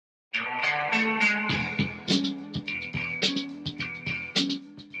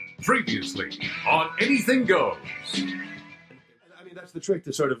Previously on Anything Goes. I mean, that's the trick,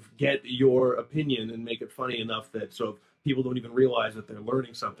 to sort of get your opinion and make it funny enough that so people don't even realize that they're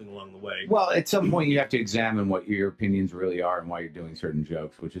learning something along the way. Well, at some point you have to examine what your opinions really are and why you're doing certain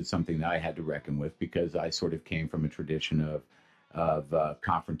jokes, which is something that I had to reckon with because I sort of came from a tradition of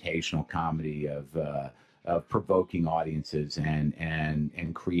confrontational comedy, of provoking audiences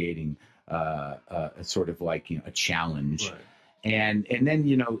and creating a sort of like, a challenge. Right. And then,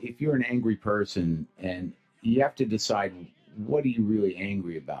 if you're an angry person and you have to decide, what are you really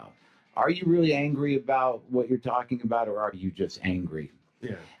angry about? Are you really angry about what you're talking about, or are you just angry?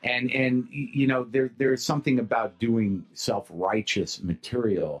 Yeah. And there's something about doing self-righteous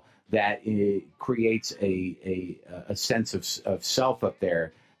material that it creates a sense of self up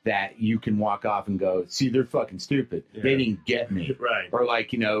there that you can walk off and go, see, they're fucking stupid. Yeah. They didn't get me. Right. Or I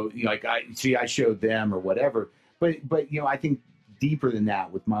showed them or whatever. But I think deeper than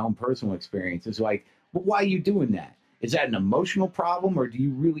that with my own personal experience is like, well, why are you doing that? Is that an emotional problem, or do you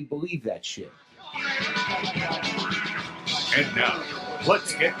really believe that shit? And now,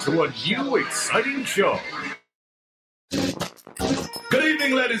 let's get to a new exciting show. Good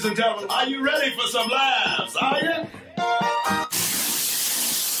evening, ladies and gentlemen. Are you ready for some laughs? Are you?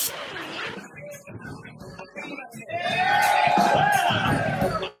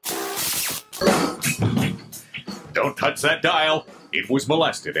 Don't touch that dial. It was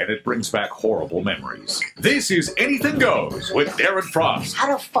molested, and it brings back horrible memories. This is Anything Goes with Darren Frost.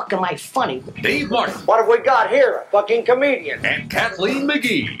 How the fuck am I funny? Dave Martin. What have we got here? A fucking comedian. And Kathleen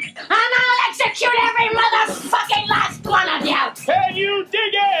McGee. And I'll execute every motherfucking last one of you! Can you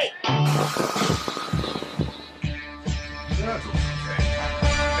dig it?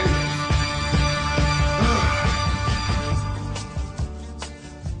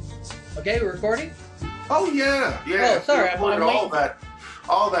 Okay, we're recording? Oh yeah. Oh, sorry, I'm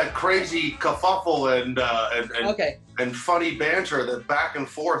all that crazy kerfuffle okay. and funny banter, that back and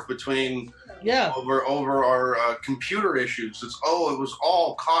forth between over our computer issues. It was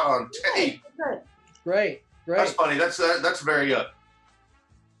all caught on tape. Great. That's funny. That's very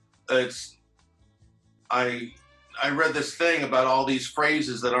I read this thing about all these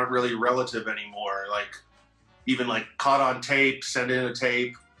phrases that aren't really relative anymore, like even like caught on tape, send in a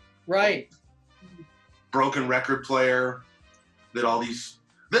tape. Right. Broken record player, that all these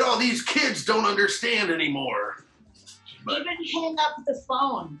kids don't understand anymore. But even hang up the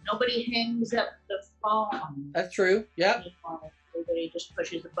phone. Nobody hangs up the phone. That's true. Yep. Everybody just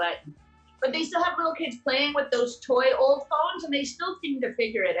pushes a button. But they still have little kids playing with those toy old phones, and they still seem to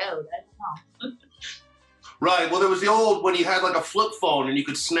figure it out. I don't know. Right. Well, there was the old, when you had like a flip phone and you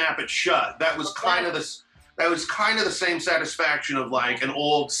could snap it shut. That was kind of this. That was kind of the same satisfaction of like an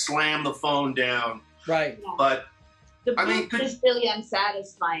old slam the phone down. Right. Yeah. But the boot is really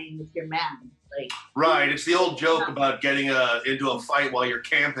unsatisfying if you're mad. Like. Right. It's the old joke about getting into a fight while you're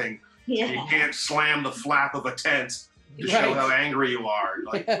camping. Yeah. You can't slam the flap of a tent to show how angry you are.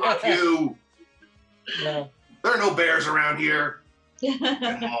 Like, fuck you. No. There are no bears around here.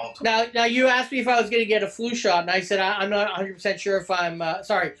 Now you asked me if I was going to get a flu shot, and I said I'm not 100% sure if I'm a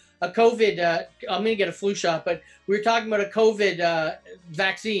COVID. I'm going to get a flu shot, but we were talking about a COVID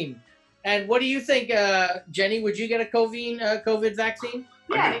vaccine. And what do you think, Jenny? Would you get a COVID vaccine?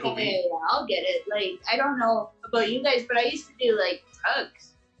 Yeah, I'll get it. Like, I don't know about you guys, but I used to do like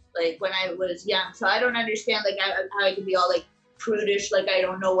drugs, like when I was young. So I don't understand like how I can be all like prudish, like I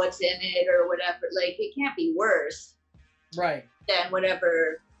don't know what's in it or whatever. Like it can't be worse, right? Than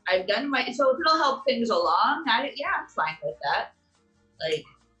whatever I've done. So if it'll help things along, I'm fine with that. Like,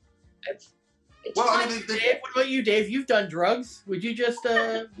 what about you, Dave? You've done drugs. Would you just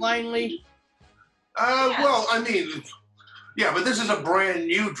blindly? Well, I mean, yeah, but this is a brand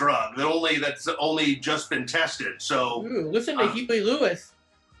new drug that's only just been tested. So listen to Huey Lewis.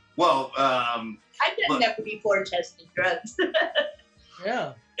 Well, I've done that before testing drugs.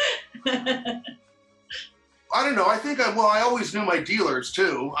 Yeah. I don't know. I think I always knew my dealers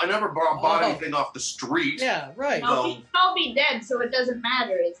too. I never bought anything off the street. Yeah, right. No, he'd all be dead, so it doesn't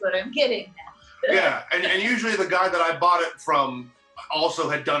matter. Is what I'm getting at. Yeah, and usually the guy that I bought it from also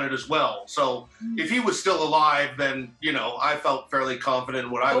had done it as well. So if he was still alive, then I felt fairly confident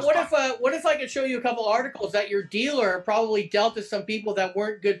in what I was. What if I could show you a couple articles that your dealer probably dealt to some people that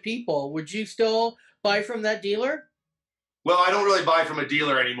weren't good people? Would you still buy from that dealer? Well, I don't really buy from a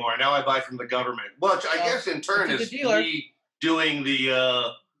dealer anymore. Now I buy from the government, which I guess in turn is me doing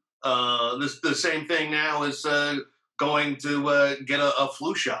the same thing now as going to get a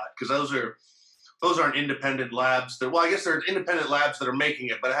flu shot, because those aren't independent labs. I guess they're independent labs that are making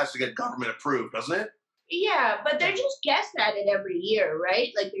it, but it has to get government approved, doesn't it? Yeah, but they just guess at it every year, right?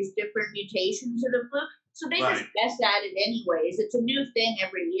 Like there's different mutations of the flu. So they just guess at it anyways. It's a new thing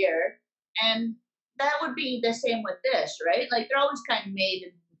every year. And that would be the same with this, right? Like they're always kind of made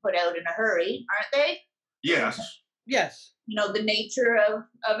and put out in a hurry, aren't they? Yes. Yes. You know, the nature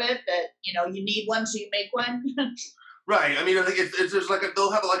of it, that, you know, you need one, so you make one. Right. I mean, I think it's there's like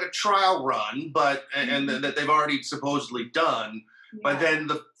they'll have like a trial run, but and that they've already supposedly done. Yeah. But then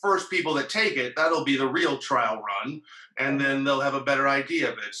the first people that take it, that'll be the real trial run, and then they'll have a better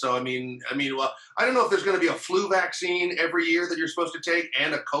idea of it. So I mean, well, I don't know if there's going to be a flu vaccine every year that you're supposed to take,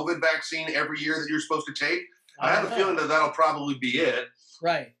 and a COVID vaccine every year that you're supposed to take. I have a feeling that that'll probably be it.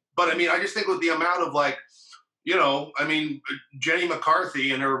 Right. But I mean, I just think with the amount of like, you know, I mean, Jenny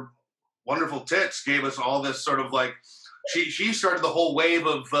McCarthy and her wonderful tits gave us all this sort of like, she started the whole wave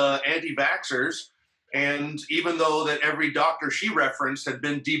of anti-vaxxers. And even though that every doctor she referenced had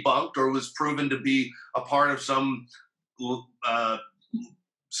been debunked or was proven to be a part of some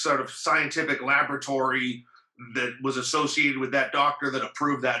sort of scientific laboratory that was associated with that doctor that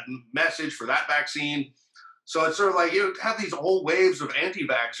approved that message for that vaccine. So it's sort of like you have these whole waves of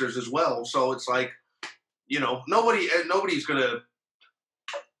anti-vaxxers as well. So it's like, you know, nobody's gonna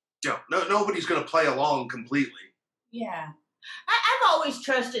play along completely. Yeah. I've always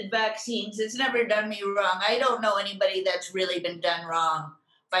trusted vaccines. It's never done me wrong. I don't know anybody that's really been done wrong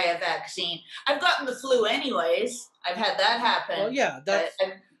by a vaccine. I've gotten the flu anyways. I've had that happen. Well, yeah,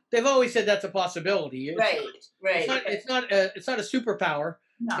 they've always said that's a possibility. Right. It's not a superpower.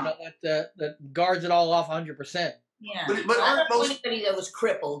 No. You know, that guards it all off 100%. Yeah. But I aren't don't know most anybody that was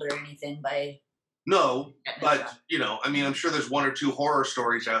crippled or anything by. No, but you know, I mean, I'm sure there's one or two horror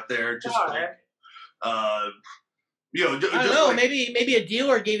stories out there. Just like, you know, I don't know. Like, maybe a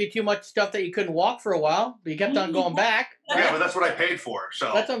dealer gave you too much stuff that you couldn't walk for a while, but you kept on going back. Yeah, but that's what I paid for.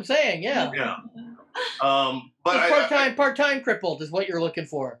 So that's what I'm saying. Yeah. Yeah. But part-time crippled is what you're looking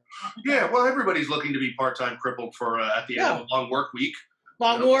for. Yeah. Well, everybody's looking to be part-time crippled for at the end of a long work week.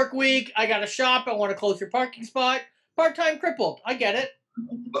 Long work week. I got a shop. I want to close your parking spot. Part-time crippled. I get it.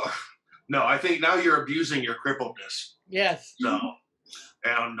 No, I think now you're abusing your crippledness. Yes. So,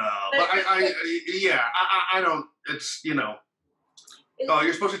 and but I don't. It's, you know,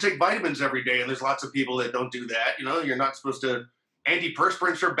 you're supposed to take vitamins every day, and there's lots of people that don't do that. You know, you're not supposed to.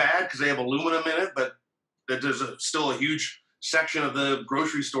 Antiperspirants are bad because they have aluminum in it, but there's still a huge section of the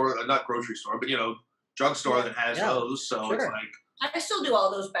grocery store, not grocery store, but you know, drugstore that has those. So it's like I still do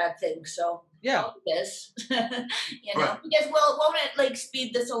all those bad things. So I'll do this, you know, because won't it like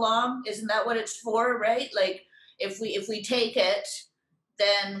speed this along? Isn't that what it's for, right? Like if we take it,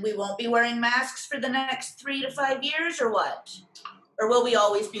 then we won't be wearing masks for the next 3 to 5 years, or what? Or will we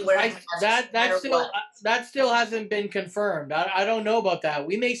always be wearing masks? That still hasn't been confirmed. I don't know about that.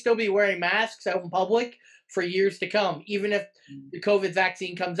 We may still be wearing masks out in public for years to come, even if the COVID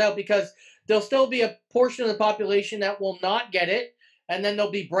vaccine comes out, because there'll still be a portion of the population that will not get it, and then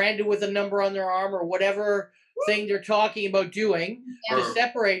they'll be branded with a number on their arm or whatever thing they're talking about doing to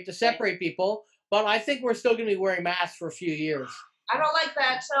separate people. But I think we're still going to be wearing masks for a few years. I don't like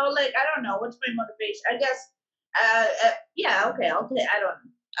that. So, like, I don't know. What's my motivation? I guess, okay, I'll take.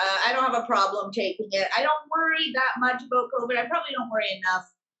 I don't have a problem taking it. I don't worry that much about COVID. I probably don't worry enough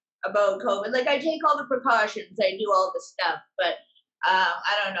about COVID. Like, I take all the precautions. I do all the stuff, but I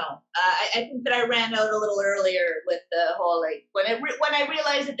don't know. I think that I ran out a little earlier with the whole, like, when I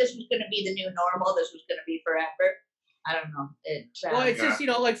realized that this was going to be the new normal, this was going to be forever. I don't know. Well, it's just, you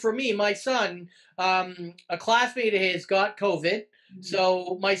know, like for me, my son, a classmate of his got COVID. Mm-hmm.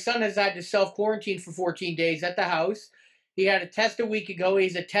 So my son has had to self-quarantine for 14 days at the house. He had a test a week ago.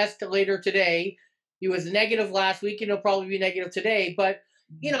 He's a test later today. He was negative last week, and he'll probably be negative today. But,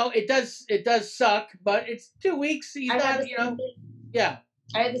 you know, it does suck, but it's 2 weeks. He's not, you know. Yeah.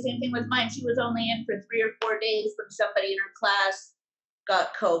 I had the same thing with mine. She was only in for 3 or 4 days when somebody in her class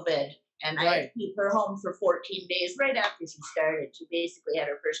got COVID. And I had to keep her home for 14 days right after she started. She basically had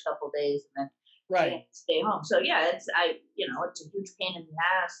her first couple of days and then she had to stay home. So yeah, it's a huge pain in the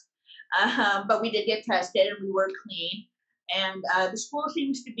ass. But we did get tested and we were clean. And the school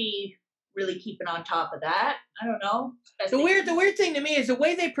seems to be really keeping on top of that. I don't know. The weird thing to me is the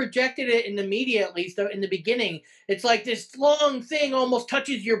way they projected it in the media, at least in the beginning. It's like this long thing almost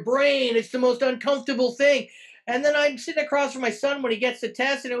touches your brain. It's the most uncomfortable thing. And then I'm sitting across from my son when he gets the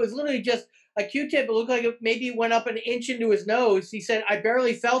test, and it was literally just a Q-tip. It looked like it maybe went up an inch into his nose. He said, I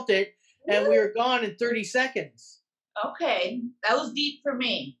barely felt it, and we were gone in 30 seconds. Okay. That was deep for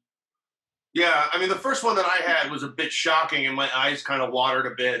me. Yeah, I mean, the first one that I had was a bit shocking, and my eyes kind of watered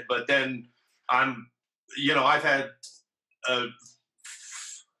a bit. But then I've had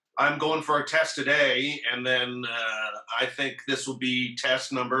I'm going for a test today, and then I think this will be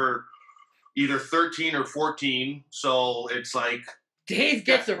test number either 13 or 14. So it's like Dave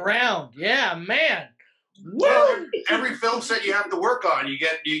gets around. Yeah, man. Well, every film set you have to work on, you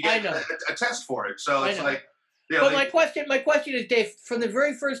get a test for it. So it's like, yeah. But my question is, Dave, from the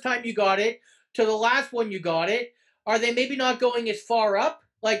very first time you got it to the last one you got it, are they maybe not going as far up?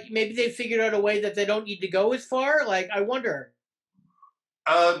 Like maybe they figured out a way that they don't need to go as far. Like I wonder.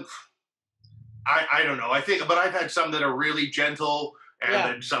 I don't know. I think, but I've had some that are really gentle, and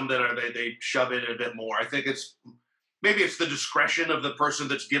then some that are they shove in a bit more. I think maybe it's the discretion of the person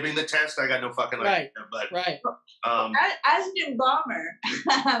that's giving the test. I got no fucking idea. But as an embalmer,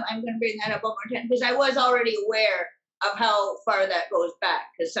 I'm going to bring that up one more time because I was already aware of how far that goes back.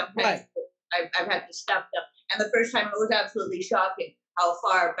 Because sometimes I've had to stop them, and the first time it was absolutely shocking how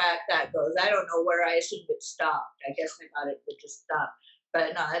far back that goes. I don't know where I assumed it stopped. I guess I thought it would just stop.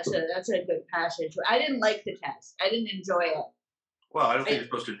 But no, that's a good passage. I didn't like the test. I didn't enjoy it. Well, I don't think you're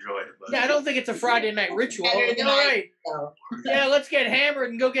supposed to enjoy it. But. Yeah, I don't think it's a Friday night ritual. All right. Yeah, let's get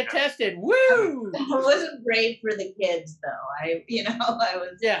hammered and go get tested. Woo! It wasn't great for the kids, though. I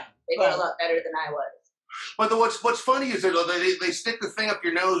was. Yeah. They were a lot better than I was. But what's funny is that they stick the thing up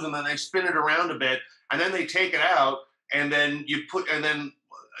your nose and then they spin it around a bit and then they take it out and then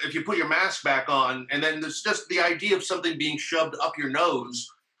if you put your mask back on and then there's just the idea of something being shoved up your nose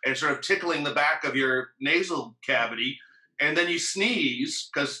and sort of tickling the back of your nasal cavity. And then you sneeze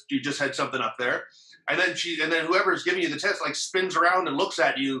because you just had something up there, and then whoever's giving you the test like spins around and looks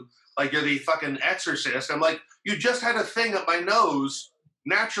at you like you're the fucking exorcist. I'm like, you just had a thing up my nose.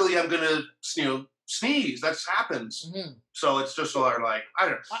 Naturally, I'm gonna sneeze. That happens. Mm-hmm. So it's just sort of like I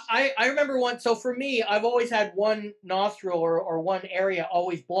don't know. I remember one. So for me, I've always had one nostril or one area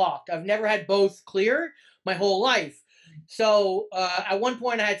always blocked. I've never had both clear my whole life. So at one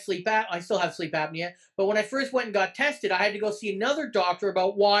point I had I still have sleep apnea, but when I first went and got tested, I had to go see another doctor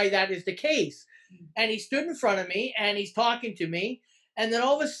about why that is the case. And he stood in front of me and he's talking to me. And then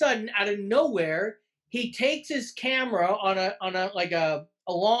all of a sudden, out of nowhere, he takes his camera on a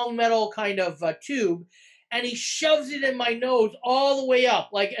long metal kind of tube and he shoves it in my nose all the way up,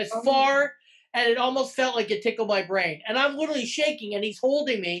 like as far, and it almost felt like it tickled my brain. And I'm literally shaking and he's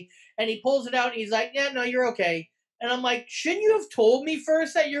holding me and he pulls it out and he's like, yeah, no, you're okay. And I'm like, shouldn't you have told me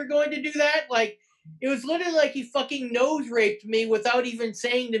first that you're going to do that? Like, it was literally like he fucking nose raped me without even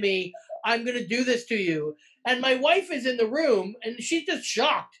saying to me, I'm going to do this to you. And my wife is in the room and she's just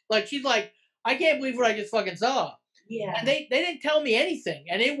shocked. Like, she's like, I can't believe what I just fucking saw. Yeah. And they didn't tell me anything.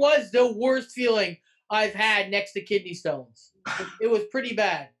 And it was the worst feeling I've had next to kidney stones. It was pretty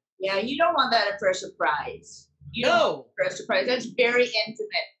bad. Yeah, you don't want that for a surprise. For a surprise. That's very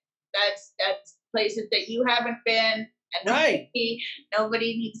intimate. That's places that you haven't been, and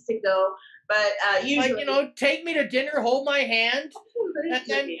nobody needs to go. But usually, like, take me to dinner, hold my hand, and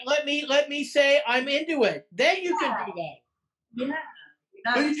then let me say I'm into it. Then you can do that.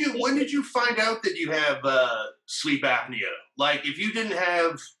 Yeah. When did you find out that you have sleep apnea? Like, if you didn't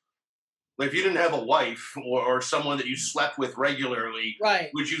have a wife or someone that you slept with regularly,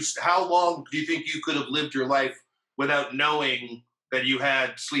 how long do you think you could have lived your life without knowing that you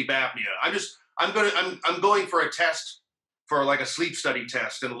had sleep apnea? I'm going for a test, for like a sleep study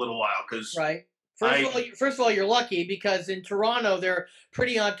test in a little while because First of all, you're lucky because in Toronto they're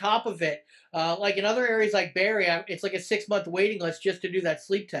pretty on top of it. Like in other areas like Barrie, it's like a 6-month waiting list just to do that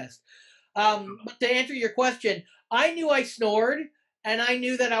sleep test. But to answer your question, I knew I snored and I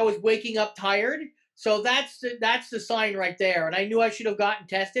knew that I was waking up tired. So that's the sign right there. And I knew I should have gotten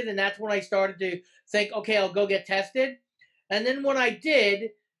tested, and that's when I started to think, okay, I'll go get tested. And then when I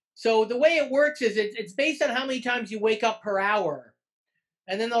did. So the way it works is it's based on how many times you wake up per hour.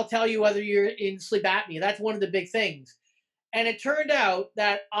 And then they'll tell you whether you're in sleep apnea. That's one of the big things. And it turned out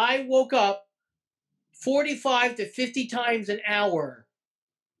that I woke up 45 to 50 times an hour.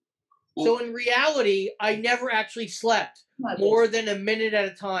 So in reality, I never actually slept more than a minute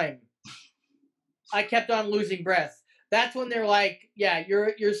at a time. I kept on losing breath. That's when they're like, yeah,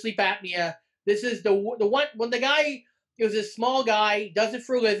 you're sleep apnea. This is the one when the guy... He was this small guy. He does it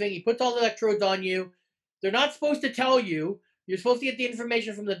for a living. He puts all the electrodes on you. They're not supposed to tell you. You're supposed to get the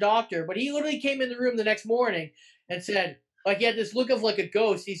information from the doctor. But he literally came in the room the next morning and said, like, he had this look of like a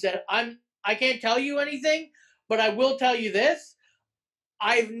ghost. He said, I can't tell you anything, but I will tell you this.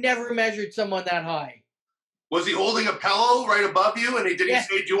 I've never measured someone that high. Was he holding a pillow right above you? And did he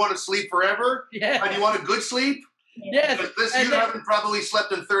say, do you want to sleep forever? Yeah. Do you want a good sleep? Yes. You haven't probably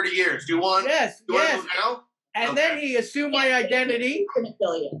slept in 30 years. Do you want? Yes. Do you want to do now? And then he assumed my identity. He's going to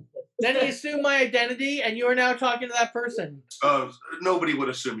kill you. Then he assumed my identity, and you are now talking to that person. Nobody would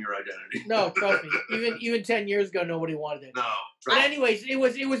assume your identity. No, trust me. Even 10 years ago, nobody wanted it. No. But anyways, it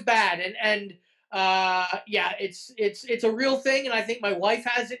was bad, and yeah, it's a real thing, and I think my wife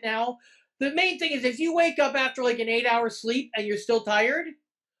has it now. The main thing is if you wake up after like an 8-hour sleep and you're still tired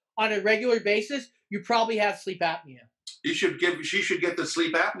on a regular basis, you probably have sleep apnea. She should get the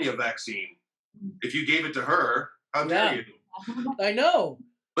sleep apnea vaccine. If you gave it to her, how dare you? I know.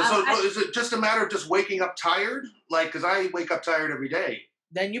 But so is it just a matter of just waking up tired? Like, because I wake up tired every day.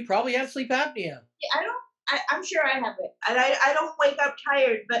 Then you probably have sleep apnea. Yeah, I'm sure I have it. And I don't wake up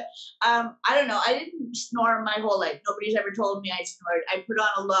tired, but I don't know. I didn't snore my whole life. Nobody's ever told me I snored. I put on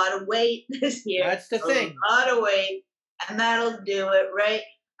a lot of weight this year. That's the thing. A lot of weight, and that'll do it, right?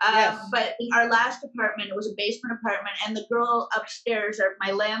 Yes. But in our last apartment, it was a basement apartment, and the girl upstairs, or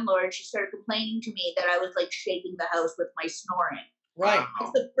my landlord, she started complaining to me that I was like shaking the house with my snoring. Right.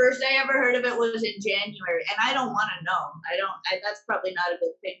 That's the first I ever heard of it was in January, and I don't want to know. That's probably not a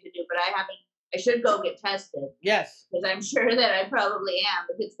good thing to do, but I should go get tested. Yes. Because I'm sure that I probably am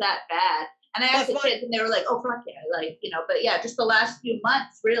if it's that bad. And I asked the kids, and they were like, "Oh fuck yeah!" Like, you know. But yeah, just the last few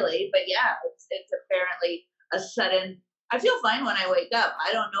months, really. But yeah, it's apparently a sudden. I feel fine when I wake up.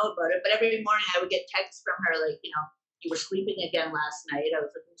 I don't know about it, but every morning I would get texts from her like, you know, you were sleeping again last night. I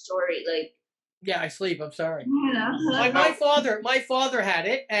was like, I'm sorry, like. Yeah, I sleep. I'm sorry. You know. My father had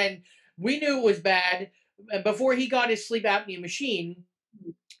it, and we knew it was bad. And before he got his sleep apnea machine,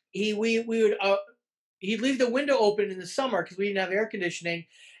 he'd leave the window open in the summer because we didn't have air conditioning,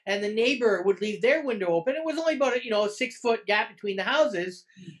 and the neighbor would leave their window open. It was only about a 6-foot gap between the houses,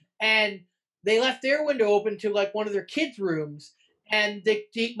 and they left their window open to like one of their kids' rooms, and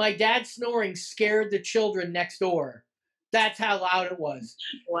my dad snoring scared the children next door. That's how loud it was.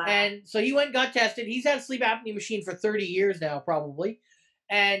 Wow. And so he went and got tested. He's had a sleep apnea machine for 30 years now, probably.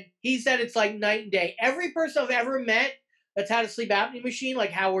 And he said it's like night and day. Every person I've ever met that's had a sleep apnea machine,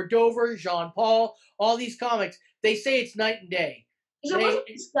 like Howard Dover, Jean Paul, all these comics, they say it's night and day. Because it wasn't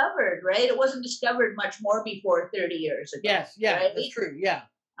discovered, right? It wasn't discovered much more before 30 years ago. Yes, yeah, right? That's true, yeah.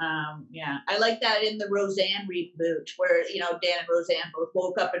 Yeah, I like that in the Roseanne reboot where, Dan and Roseanne both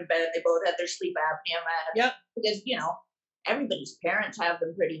woke up in bed. They both had their sleep apnea meds. Yep. Because, everybody's parents have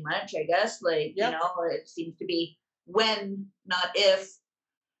them pretty much, I guess. Like, yep. It seems to be when, not if.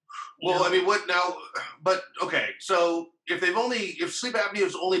 Well, I mean, what now? But, okay, so if sleep apnea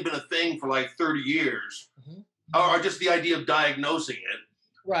has only been a thing for like 30 years, or just the idea of diagnosing it.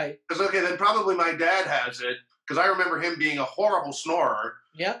 Right. Because, okay, then probably my dad has it, because I remember him being a horrible snorer.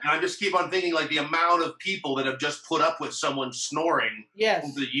 Yeah. And I just keep on thinking, like, the amount of people that have just put up with someone snoring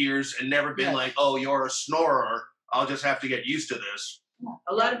over the years and never been like, oh, you're a snorer. I'll just have to get used to this. Yeah.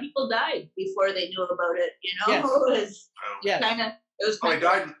 A lot of people died before they knew about it, Yes. It was kind of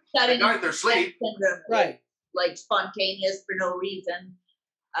they died in their sleep. Syndrome, right. Like spontaneous for no reason.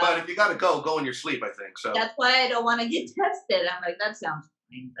 But if you got to go in your sleep, I think. So that's why I don't want to get tested. I'm like, that sounds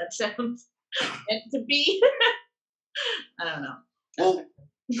fine. That sounds meant to be. I don't know. Well,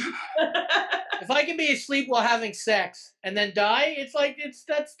 if I can be asleep while having sex and then die,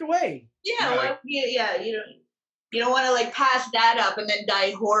 that's the way. Yeah, right. You don't want to like pass that up and then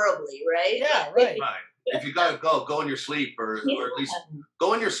die horribly, right? Yeah, right. Right. If you gotta go in your sleep, or at least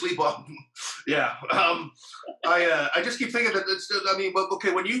go in your sleep. Yeah. I just keep thinking that it's. I mean,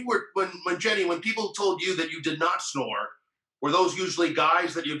 okay. When people told you that you did not snore, were those usually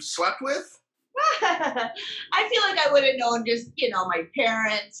guys that you'd slept with? I feel like I would have known just my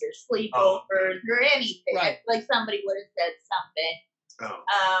parents or sleepovers or anything. Right. Like somebody would have said something.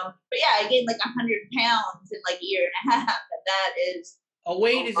 Oh. But yeah, I gained like 100 pounds in like a year and a half, and that is.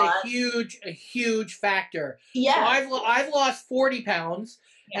 Weight is a huge factor. Yeah. So I've lost 40 pounds,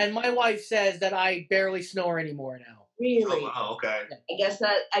 and my wife says that I barely snore anymore now. Really? Oh, okay. I guess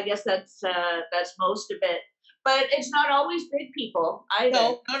that's most of it. But it's not always big people either.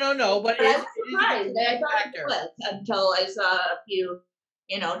 No. But I was surprised. I thought it was until I saw a few,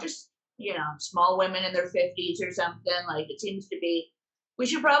 small women in their 50s or something. Like it seems to be. We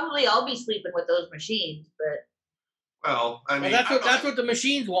should probably all be sleeping with those machines, but. Well, I mean, that's what the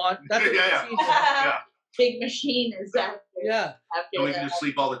machines want. That's what the machines want. Yeah. Big machine is after. Yeah. So we can just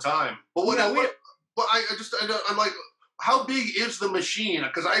sleep all the time. But I'm like, how big is the machine?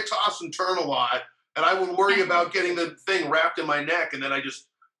 Because I toss and turn a lot, and I would worry about getting the thing wrapped in my neck, and then I just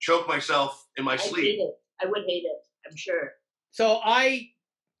choke myself in my sleep. I would hate it. I'm sure. So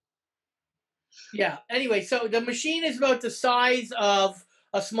Anyway, so the machine is about the size of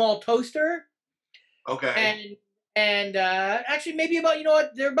a small toaster. Okay. And actually, maybe about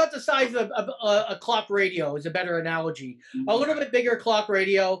they're about the size of a clock radio is a better analogy. A little bit bigger clock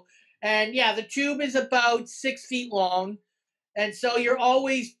radio, And yeah, the tube is about 6 feet long. And so you're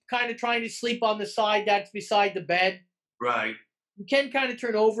always kind of trying to sleep on the side that's beside the bed. Right. You can kind of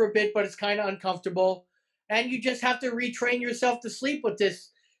turn over a bit, but it's kind of uncomfortable. And you just have to retrain yourself to sleep with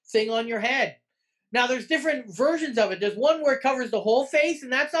this thing on your head. Now, there's different versions of it. There's one where it covers the whole face,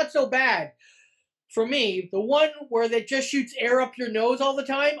 and that's not so bad. For me, the one where that just shoots air up your nose all the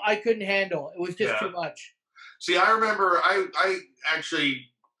time, I couldn't handle. It was just too much. See, I remember I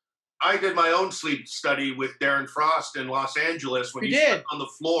did my own sleep study with Darren Frost in Los Angeles when he slept on the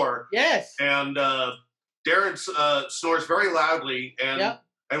floor. Yes. And Darren snores very loudly, and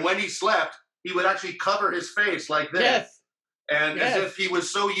when he slept, he would actually cover his face like this. Yes. And as if he was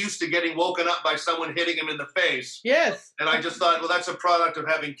so used to getting woken up by someone hitting him in the face. Yes. And I just thought, well, that's a product of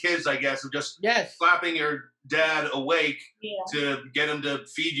having kids, I guess, of just slapping your dad awake to get him to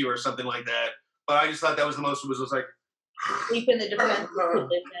feed you or something like that. But I just thought that was the most, it was like... Sleep in the defensive position.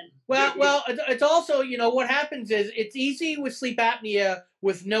 Well, it's also, what happens is it's easy with sleep apnea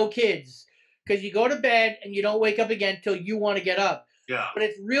with no kids because you go to bed and you don't wake up again until you want to get up. Yeah. But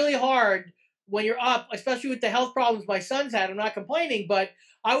it's really hard when you're up, especially with the health problems my son's had. I'm not complaining, but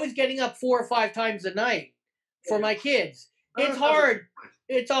I was getting up 4 or 5 times a night for my kids. It's hard.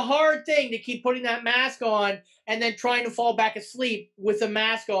 It's a hard thing to keep putting that mask on and then trying to fall back asleep with the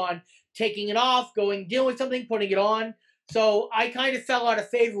mask on, taking it off, dealing with something, putting it on. So I kind of fell out of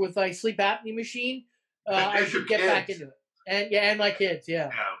favor with my sleep apnea machine. I should get back into it. And my kids,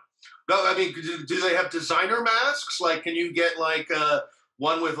 yeah. No, I mean, do they have designer masks? Like, can you get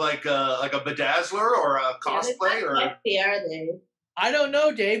one with like a bedazzler or a cosplay or? Are they? I don't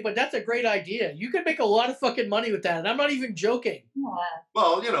know, Dave, but that's a great idea. You could make a lot of fucking money with that, and I'm not even joking. Yeah.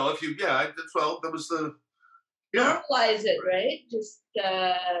 Well, if you, that was the. Yeah. Normalize it, right? Just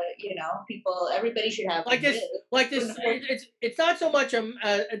people. Everybody should have like this. It's not so much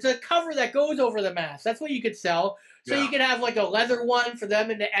it's a cover that goes over the mask. That's what you could sell. So you could have like a leather one for them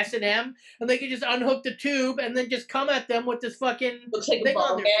in the S&M, and they could just unhook the tube and then just come at them with this fucking thing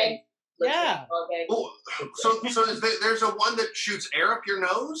on their face. Yeah. Oh, so there's a one that shoots air up your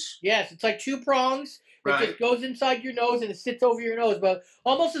nose? Yes, it's like 2 prongs. It just goes inside your nose and it sits over your nose, but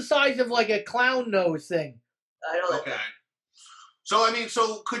almost the size of like a clown nose thing. Okay.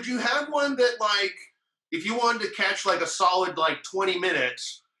 So could you have one that if you wanted to catch a solid 20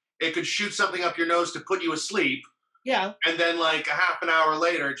 minutes, it could shoot something up your nose to put you asleep. Yeah. And then a half an hour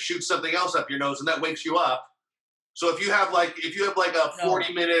later, it shoots something else up your nose and that wakes you up. So if you have a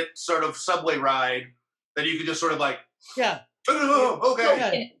 40-minute sort of subway ride, then you could just sort of okay. Yeah.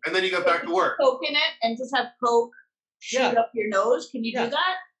 And then you go back to work. Coke in it and just have Coke shoot up your nose. Can you do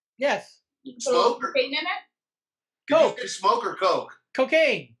that? Yes. You can put a little cocaine in it? Coke. You smoke or Coke?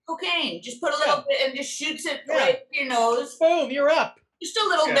 Cocaine. Cocaine. Just put a little bit and just shoots it right up your nose. Boom, you're up. Just a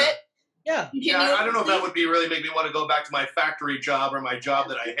little bit. Yeah. I don't know if that would really make me want to go back to my factory job or my job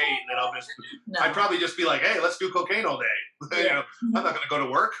that I hate. And then I'd probably just be like, hey, let's do cocaine all day. I'm not going to go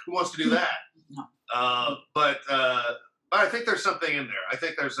to work. Who wants to do that? No. But I think there's something in there. I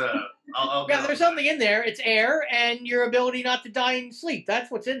think there's there's something in there. It's air and your ability not to die in sleep.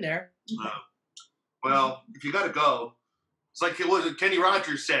 That's what's in there. Well, if you got to go, it's like what Kenny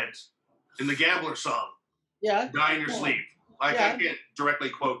Rogers said in the Gambler song. Yeah. Die in your sleep. I can't directly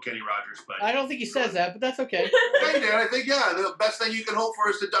quote Kenny Rogers, but I don't think he says that, but that's okay. Hey, Dan, I think the best thing you can hope for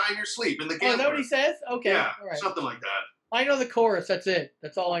is to die in your sleep in the Gambler. Oh, is that what he says? Okay. Yeah, all right. Something like that. I know the chorus. That's it.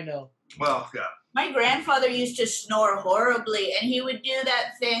 That's all I know. Well, yeah. My grandfather used to snore horribly, and he would do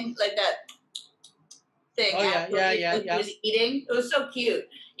that thing, like that thing. Oh, yeah. He was eating. It was so cute.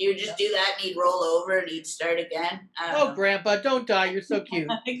 He would just do that, and he'd roll over, and he'd start again. Oh, Grandpa, don't die. You're so cute.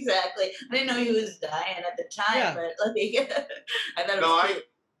 Exactly. I didn't know he was dying at the time, but I thought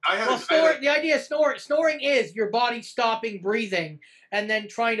it was cute. The idea of snoring is your body stopping breathing and then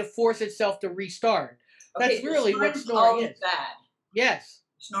trying to force itself to restart. That's really what snoring is. Bad. Yes.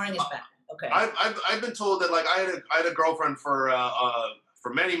 Snoring is bad. Okay. I've been told that I had a girlfriend for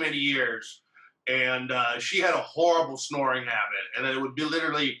many, many years, and she had a horrible snoring habit, and it would be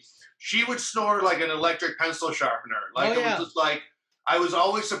literally she would snore like an electric pencil sharpener. Was just I was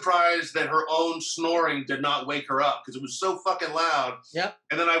always surprised that her own snoring did not wake her up because it was so fucking loud. Yep.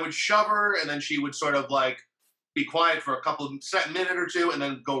 And then I would shove her, and then she would sort of be quiet for a minute or two, and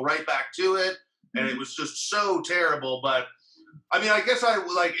then go right back to it, and it was just so terrible. But I mean, I guess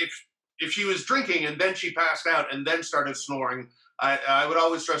if she was drinking and then she passed out and then started snoring, I would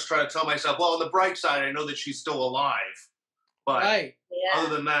always just try to tell myself, well, on the bright side, I know that she's still alive. But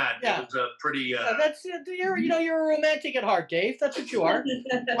other than that, it was a pretty... that's you're a romantic at heart, Dave. That's what you are.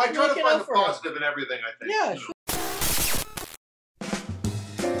 I try to find the positive in everything, I think. Yeah, sure.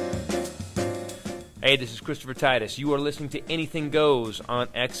 Hey, this is Christopher Titus. You are listening to Anything Goes on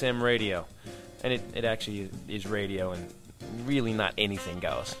XM Radio. And it actually is radio and really not anything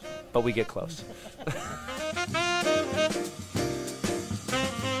goes. But we get close.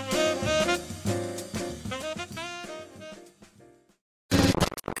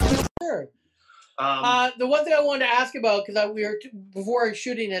 Sure. The one thing I wanted to ask about, because before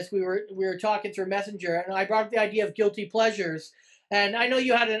shooting this, we were talking through Messenger, and I brought up the idea of guilty pleasures. And I know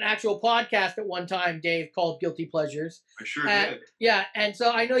you had an actual podcast at one time, Dave, called Guilty Pleasures. I sure did. Yeah, and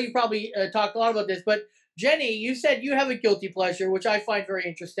so I know you probably talked a lot about this, but Jenny, you said you have a guilty pleasure, which I find very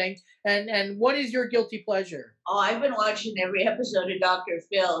interesting. And what is your guilty pleasure? Oh, I've been watching every episode of Dr.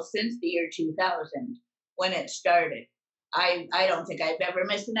 Phil since the year 2000 when it started. I don't think I've ever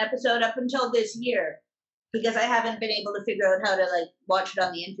missed an episode up until this year because I haven't been able to figure out how to watch it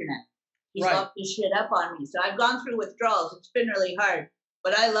on the internet. He's locked his shit up on me. So I've gone through withdrawals. It's been really hard.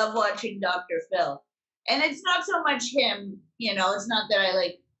 But I love watching Dr. Phil. And it's not so much him, it's not that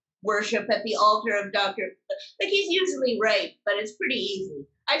I worship at the altar of Dr. He's usually right, but it's pretty easy.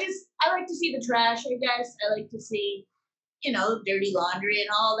 I like to see the trash, I guess. I like to see, dirty laundry and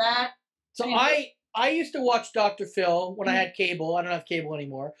all that. So I used to watch Dr. Phil when I had cable. I don't have cable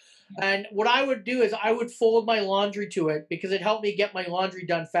anymore. And what I would do is I would fold my laundry to it because it helped me get my laundry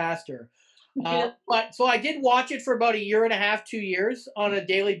done faster. But so I did watch it for about 1.5 years, 2 years on a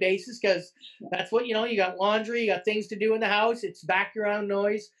daily basis because that's what, you got laundry, you got things to do in the house. It's background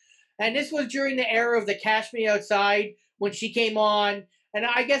noise. And this was during the era of the Cash Me Outside when she came on. And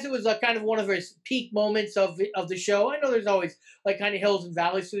I guess it was kind of one of her peak moments of the show. I know there's always kind of hills and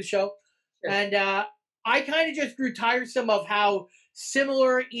valleys to the show. Sure. And I kind of just grew tiresome of how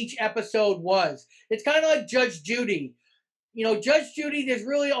similar each episode was. It's kind of like Judge Judy. Judge Judy, there's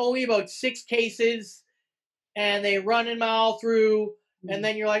really only about 6 cases, and they run them all through, and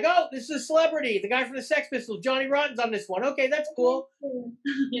then you're like, oh, this is a celebrity. The guy from the Sex Pistols, Johnny Rotten's on this one. Okay, that's cool.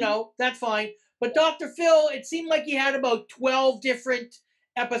 That's fine. But Dr. Phil, it seemed like he had about 12 different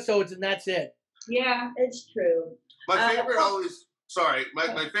episodes, and that's it. Yeah, it's true. My favorite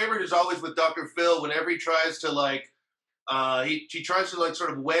my favorite is always with Dr. Phil whenever he tries to he tries to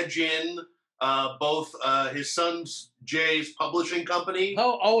sort of wedge in both his son's Jay's publishing company.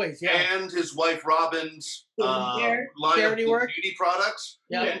 Oh, always, yeah. And his wife Robin's line charity of work, beauty products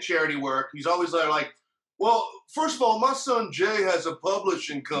and charity work. He's always well, first of all, my son Jay has a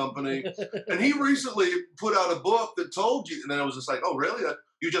publishing company, and he recently put out a book that told you. And then I was just like, oh, really?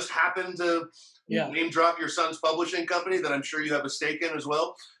 You just happened to name drop your son's publishing company that I'm sure you have a stake in as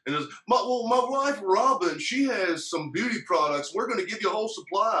well. And it was, my wife Robin, she has some beauty products. We're going to give you a whole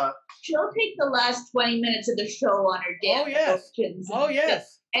supply. She'll take the last 20 minutes of the show on her damn questions. Oh,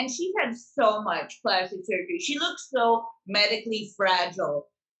 yes. And she's had so much plastic surgery. She looks so medically fragile.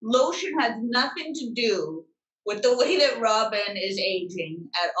 Lotion has nothing to do with the way that Robin is aging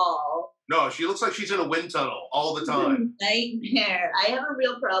at all. No, she looks like she's in a wind tunnel all the time. Nightmare. I have a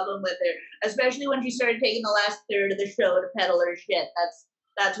real problem with her, especially when she started taking the last third of the show to peddle her shit.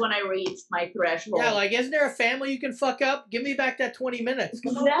 That's when I reached my threshold. Yeah, isn't there a family you can fuck up? Give me back that 20 minutes.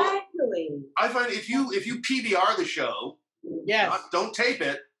 Exactly. I find if you PVR the show, don't tape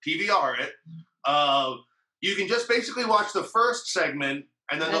it, PVR it, you can just basically watch the first segment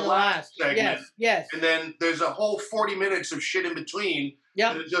and then the last segment. Yes. And then there's a whole 40 minutes of shit in between.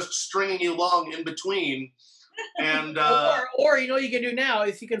 Yeah. And it's just stringing you along in between. And or you can do now,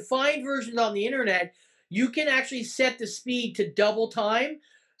 if you can find versions on the internet, you can actually set the speed to double time.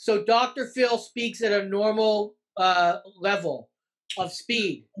 So Dr. Phil speaks at a normal level of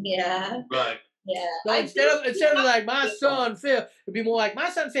speed. Yeah. Right. Yeah. So instead of my son Phil, it'd be more like my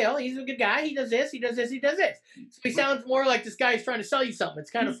son Phil. He's a good guy. He does this. He does this. He does this. So he sounds more like this guy is trying to sell you something. It's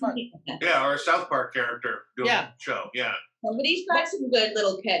kind of fun. Yeah, or a South Park character doing the show. Yeah. But he's got some good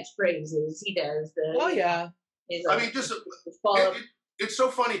little catchphrases. He does. It's so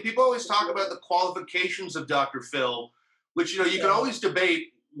funny. People always talk about the qualifications of Dr. Phil, which you can always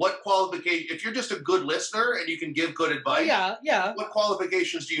debate what qualification. If you're just a good listener and you can give good advice, what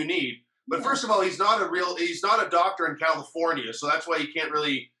qualifications do you need? But first of all, he's not a doctor in California, so that's why he can't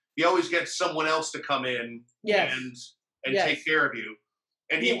really. He always gets someone else to come in and take care of you.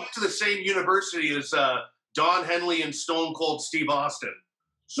 And he went to the same university as Don Henley and Stone Cold Steve Austin.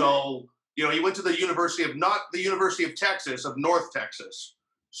 So he went to the University of not the University of Texas, of North Texas.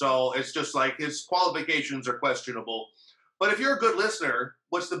 So it's just his qualifications are questionable. But if you're a good listener,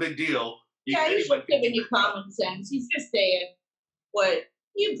 what's the big deal? He's just giving you common sense. He's just saying what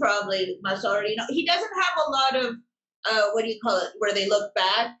you probably must already know. He doesn't have a lot of, where they look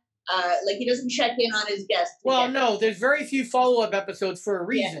bad. Like he doesn't check in on his guests. Well, no, there's very few follow-up episodes for a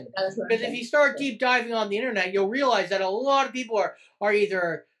reason. Because if you start deep diving on the internet, you'll realize that a lot of people are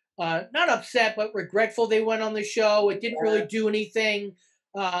either not upset but regretful they went on the show. It didn't really do anything.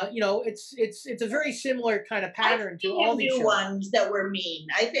 It's a very similar kind of pattern to all these shows. Ones that were mean.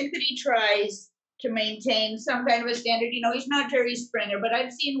 I think that he tries to maintain some kind of a standard. He's not Jerry Springer, but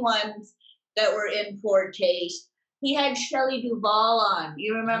I've seen ones that were in poor taste. He had Shelley Duvall on.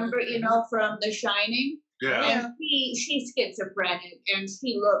 You remember, from The Shining? Yeah. And she's schizophrenic, and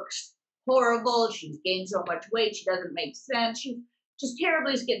she looks horrible. She's gained so much weight. She doesn't make sense. She's just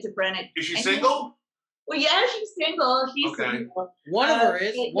terribly schizophrenic. Is she single? Well, yeah, she's single. She's single. One of her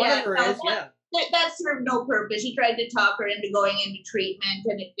is. Yeah. That served no purpose. He tried to talk her into going into treatment,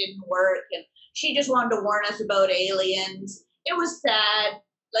 and it didn't work. And she just wanted to warn us about aliens. It was sad.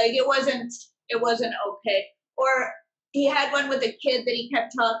 Like, it wasn't okay. Or he had one with a kid that he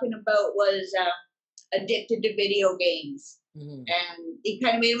kept talking about was addicted to video games. Mm-hmm. And he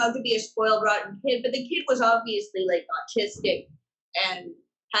kind of made him out to be a spoiled, rotten kid. But the kid was obviously, like, autistic and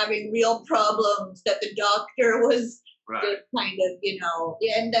having real problems that the doctor was kind of,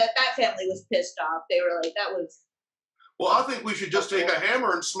 and that family was pissed off. They were like, that was... Well, I think we should just take a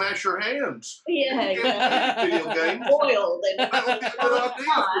hammer and smash your hands. Yeah. Video game. Boiled. That would be a good idea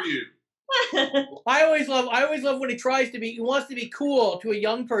for you. I always love when he wants to be cool to a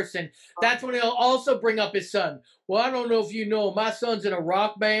young person. That's when he'll also bring up his son. Well, I don't know if you know, my son's in a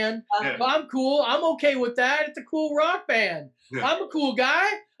rock band. But I'm cool. I'm okay with that. It's a cool rock band. Yeah. I'm a cool guy.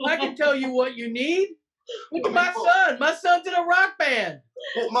 I can tell you what you need. Look at my son. My son's in a rock band.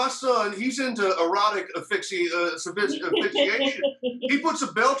 Well, my son, he's into erotic asphyxiation. He puts a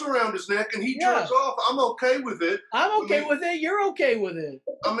belt around his neck and he turns off. I'm okay with it. I'm okay with it. You're okay with it.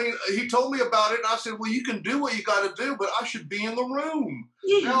 I mean, he told me about it, and I said, well, you can do what you got to do, but I should be in the room.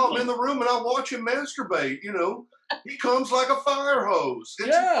 Now I'm in the room, and I watch him masturbate, He comes like a fire hose.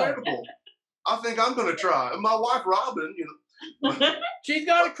 It's incredible. I think I'm going to try. And my wife, Robin, She's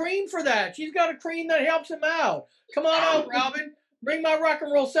got a cream for that. She's got a cream that helps him out. Come on out, Robin. Bring my rock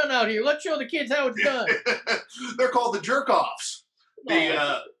and roll son out here. Let's show the kids how it's done. They're called the jerk-offs.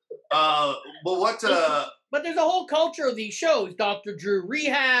 But there's a whole culture of these shows. Dr. Drew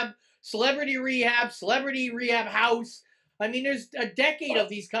Rehab, Celebrity Rehab House. I mean, there's a decade of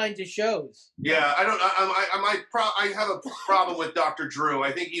these kinds of shows. Yeah, I have a problem with Dr. Drew.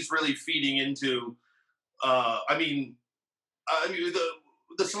 I think he's really feeding into,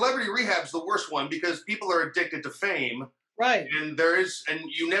 the Celebrity Rehab's the worst one because people are addicted to fame. Right. And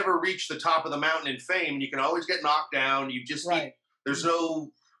you never reach the top of the mountain in fame. You can always get knocked down. You just there's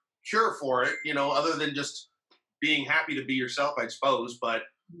no cure for it, other than just being happy to be yourself, I suppose. But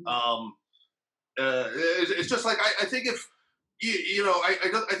it's just like I think if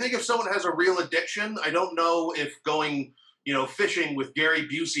I think if someone has a real addiction, I don't know if going fishing with Gary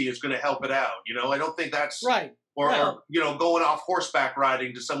Busey is going to help it out. I don't think that's right. Or going off horseback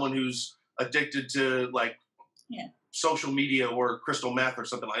riding to someone who's addicted to social media or crystal meth or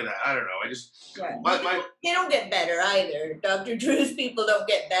something like that. I don't know. I just they don't get better either. Dr. Drew's people don't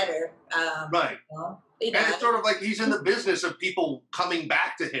get better. Right. And it's sort of like he's in the business of people coming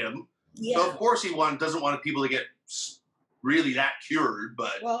back to him. Yeah. So of course he doesn't want people to get really that cured.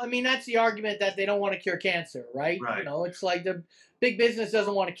 But that's the argument that they don't want to cure cancer, right? Right. It's like the big business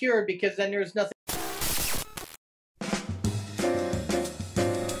doesn't want to cure it because then there's nothing.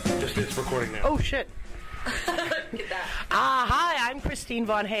 It's recording now. Oh shit. Hi, I'm Christine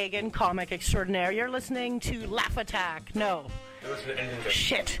Von Hagen, comic extraordinaire. You're listening to Laugh Attack. No.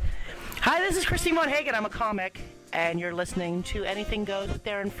 Shit. Hi, this is Christine Von Hagen. I'm a comic, and you're listening to Anything Goes with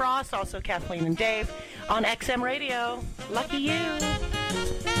Darren Frost, also Kathleen and Dave, on XM Radio. Lucky you.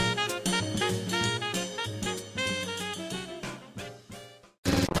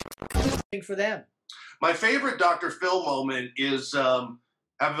 For them. My favorite Dr. Phil moment is I'll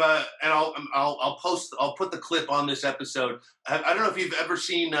put the clip on this episode. I don't know if you've ever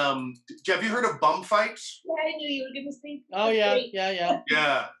seen. Have you heard of bum fights? Yeah, I knew you were going to say. Oh yeah.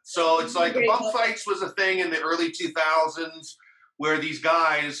 Yeah. So it's like bum fights was a thing in the early 2000s where these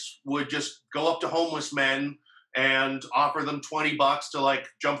guys would just go up to homeless men and offer them $20 to like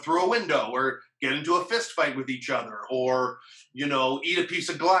jump through a window or get into a fist fight with each other or eat a piece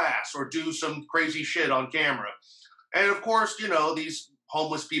of glass or do some crazy shit on camera. And of course, these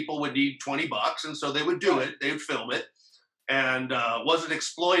homeless people would need $20, and so they would do it. They would film it. And was it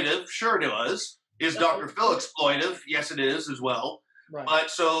exploitive? Sure it was. Is Dr. Phil exploitive? Yes, it is as well. Right. But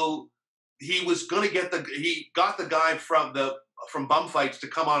so he was going to he got the guy from Bum Fights to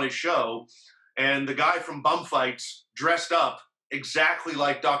come on his show, and the guy from Bum Fights dressed up exactly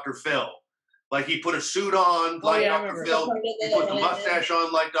like Dr. Phil. Like he put a suit on like Dr. Phil. He put the mustache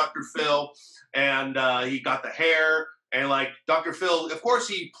on like Dr. Phil, and he got the hair. And like Dr. Phil, of course,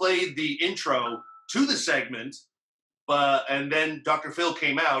 he played the intro to the segment, and then Dr. Phil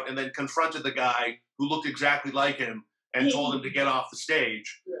came out and then confronted the guy who looked exactly like him and told him to get off the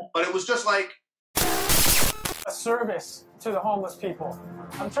stage. But it was just like a service to the homeless people.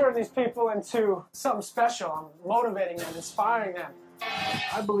 I'm turning these people into something special. I'm motivating them, inspiring them.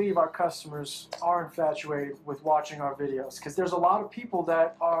 I believe our customers are infatuated with watching our videos because there's a lot of people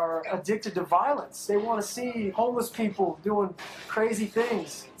that are addicted to violence. They want to see homeless people doing crazy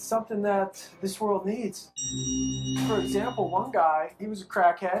things. It's something that this world needs. For example, one guy, he was a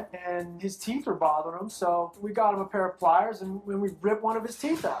crackhead and his teeth were bothering him, so we got him a pair of pliers and we ripped one of his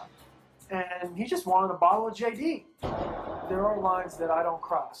teeth out. And he just wanted a bottle of JD. There are lines that I don't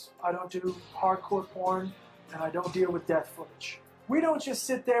cross. I don't do hardcore porn and I don't deal with death footage. We don't just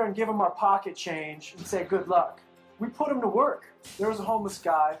sit there and give them our pocket change and say good luck. We put them to work. There was a homeless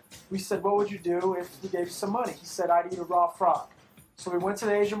guy. We said, what would you do if we gave you some money? He said, I'd eat a raw frog. So we went to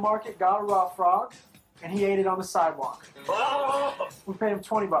the Asian market, got a raw frog, and he ate it on the sidewalk. We paid him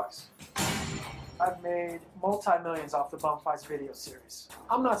 $20. I've made multi-millions off the Bum Fights video series.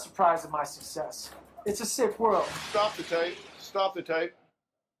 I'm not surprised at my success. It's a sick world. Stop the tape. Stop the tape.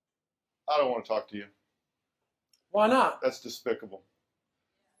 I don't want to talk to you. Why not? That's despicable.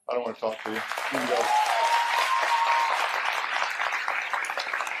 I don't want to talk to you. You can go.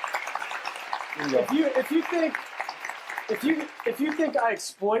 If you think I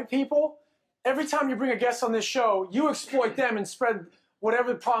exploit people, every time you bring a guest on this show, you exploit them and spread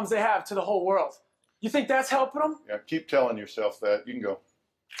whatever problems they have to the whole world. You think that's helping them? Yeah, keep telling yourself that. You can go.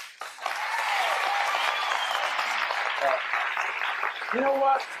 You know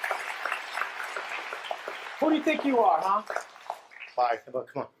what? Who do you think you are, huh? Bye. Come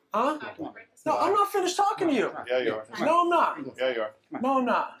on. Huh? No, I'm not finished talking to you. Yeah, you are. No, I'm not. Yeah, you are. No, I'm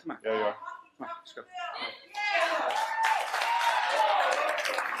not. Yeah, you are. Come on, let's go.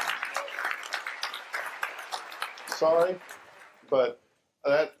 Sorry, but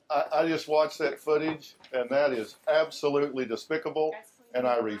I just watched that footage, and that is absolutely despicable, and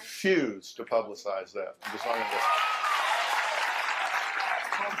I refuse to publicize that. I'm just not going to.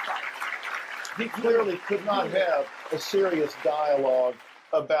 He clearly could not have a serious dialogue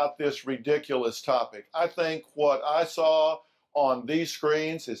about this ridiculous topic. I think what I saw on these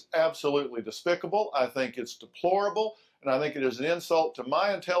screens is absolutely despicable. I think it's deplorable, and I think it is an insult to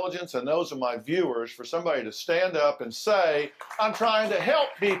my intelligence and those of my viewers for somebody to stand up and say, I'm trying to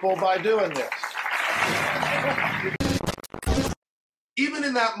help people by doing this. Even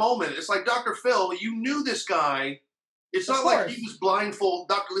in that moment, it's like, Dr. Phil, you knew this guy. It's not like he was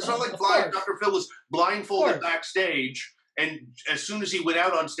blindfolded. It's not like Dr. Phil was blindfolded backstage, and as soon as he went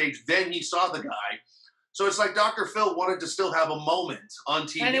out on stage, then he saw the guy. So it's like Dr. Phil wanted to still have a moment on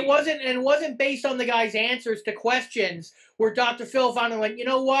TV. And it wasn't based on the guy's answers to questions where Dr. Phil finally went, you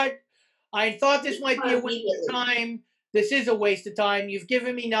know what? I thought this might be a waste of time. This is a waste of time. You've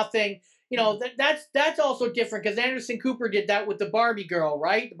given me nothing. You know, that's also different because Anderson Cooper did that with the Barbie girl,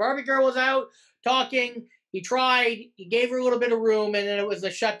 right? The Barbie girl was out talking. He tried, he gave her a little bit of room, and then it was a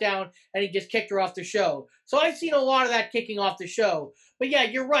shutdown, and he just kicked her off the show. So I've seen a lot of that kicking off the show. But yeah,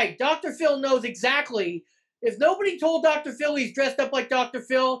 you're right. Dr. Phil knows exactly. If nobody told Dr. Phil he's dressed up like Dr.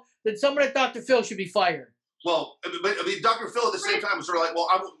 Phil, then someone at Dr. Phil should be fired. Well, I mean, Dr. Phil at the same time was sort of like, well,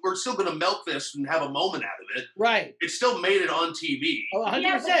 we're still going to milk this and have a moment out of it. Right. It still made it on TV. Oh, 100%.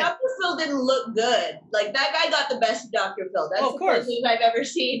 Yeah, but Dr. Phil didn't look good. Like, that guy got the best of Dr. Phil. That's the best thing I've ever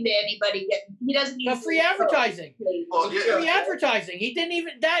seen anybody get. He doesn't use free advertising. Well, yeah. Free advertising. He didn't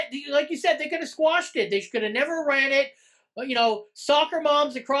even, like you said, they could have squashed it. They could have never ran it. You know, soccer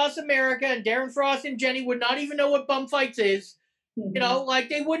moms across America and Darren Frost and Jenny would not even know what Bum Fights is. Mm-hmm. You know, like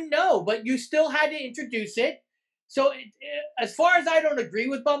they wouldn't know, but you still had to introduce it. So as far as I don't agree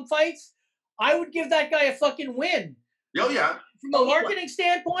with Bum Fights, I would give that guy a fucking win. Oh, yeah. From a marketing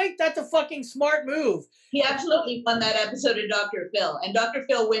standpoint, that's a fucking smart move. He absolutely won that episode of Dr. Phil, and Dr.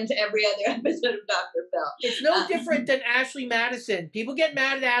 Phil wins every other episode of Dr. Phil. It's no different than Ashley Madison. People get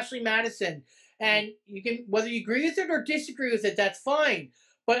mad at Ashley Madison, and you can, whether you agree with it or disagree with it, that's fine.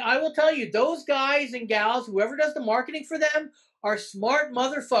 But I will tell you, those guys and gals, whoever does the marketing for them, are smart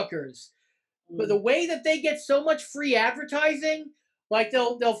motherfuckers. But the way that they get so much free advertising, like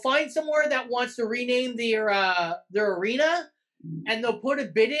they'll find somewhere that wants to rename their arena, and they'll put a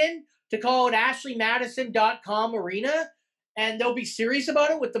bid in to call it AshleyMadison.com Arena, and they'll be serious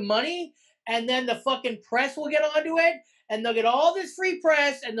about it with the money, and then the fucking press will get onto it, and they'll get all this free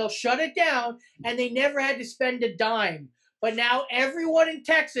press, and they'll shut it down, and they never had to spend a dime. But now everyone in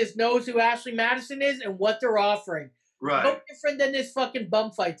Texas knows who Ashley Madison is and what they're offering. Right. No different than this fucking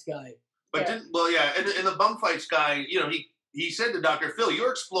bum fights guy. But and the bum fights guy, you know, he said to Dr. Phil,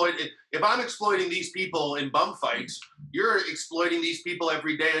 you're exploiting. If I'm exploiting these people in bum fights, you're exploiting these people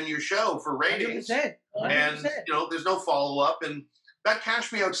every day on your show for ratings. 100%. And you know, there's no follow up. And that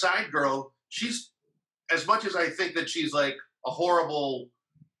Cash Me Outside girl, she's, as much as I think that she's like a horrible.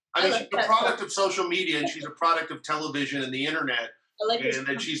 I mean, she's a product of social media, and she's a product of television and the internet, and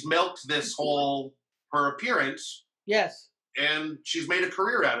that she's milked this whole her appearance. Yes. And she's made a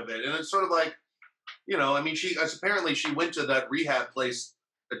career out of it. And it's sort of like, you know, I mean, apparently she went to that rehab place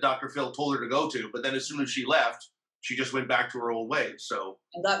that Dr. Phil told her to go to, but then as soon as she left, she just went back to her old ways. So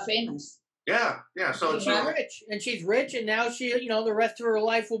and got famous. Yeah. So she's rich, and she's rich, and now she, you know, the rest of her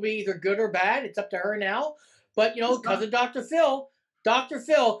life will be either good or bad. It's up to her now. But you know, because of Dr.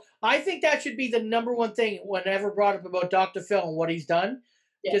 Phil, I think that should be the number one thing whenever brought up about Dr. Phil and what he's done.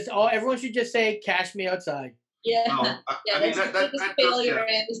 Yeah. Everyone should just say, "Cash Me Outside." Yeah, that's his biggest failure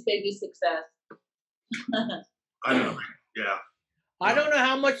and his biggest success. I know. Yeah. I don't know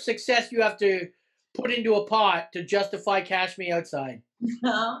how much success you have to put into a pot to justify Cash Me Outside.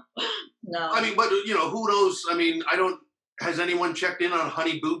 No. I mean, but you know, who knows? I mean, has anyone checked in on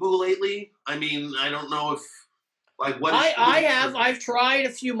Honey Boo Boo lately? I mean, I don't know if I've tried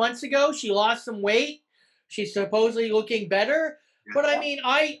a few months ago. She lost some weight. She's supposedly looking better. But I mean,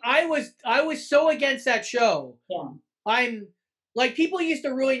 I was so against that show. Yeah. I'm like, people used to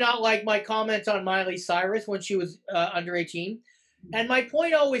really not like my comments on Miley Cyrus when she was under 18. And my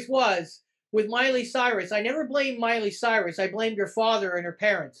point always was, with Miley Cyrus, I never blamed Miley Cyrus. I blamed her father and her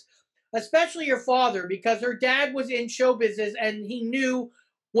parents, especially her father, because her dad was in show business and he knew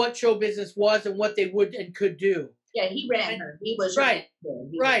what show business was and what they would and could do. Yeah, he ran her. He was right.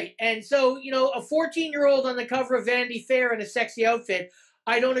 Right. And so, you know, a 14-year-old on the cover of Vanity Fair in a sexy outfit,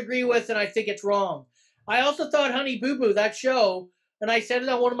 I don't agree with, and I think it's wrong. I also thought Honey Boo Boo, that show, and I said it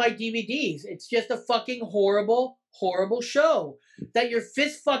on one of my DVDs, it's just a fucking horrible, horrible show that you're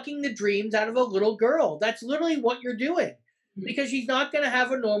fist fucking the dreams out of a little girl. That's literally what you're doing, because she's not going to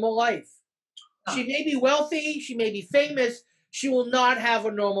have a normal life. She may be wealthy, she may be famous, she will not have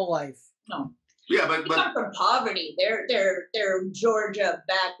a normal life. No. Yeah, but they come from poverty. They're Georgia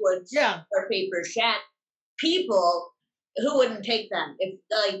backwoods, or paper shack people. Who wouldn't take them? If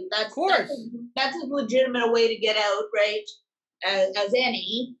like that's a legitimate way to get out, right? As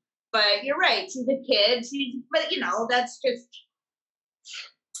any. But you're right. She's a kid. But you know, that's just.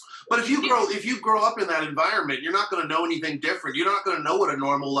 But if you grow up in that environment, you're not going to know anything different. You're not going to know what a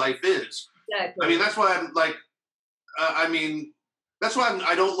normal life is. Exactly. I mean, that's why I'm like, that's why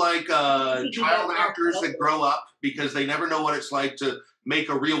I don't like child actors that grow up, because they never know what it's like to make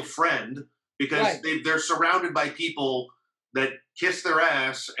a real friend, because they're surrounded by people that kiss their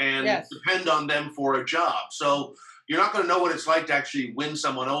ass and depend on them for a job. So you're not going to know what it's like to actually win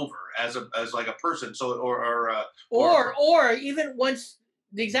someone over as like a person. So or even once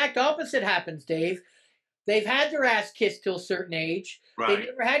the exact opposite happens, Dave. They've had their ass kissed till a certain age. Right. They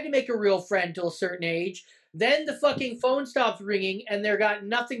never had to make a real friend till a certain age. Then the fucking phone stops ringing and they've got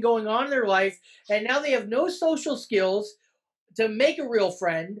nothing going on in their life. And now they have no social skills to make a real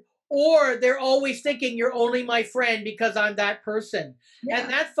friend, or they're always thinking you're only my friend because I'm that person. Yeah. And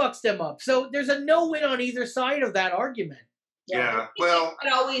that fucks them up. So there's a no-win on either side of that argument. Yeah. Well,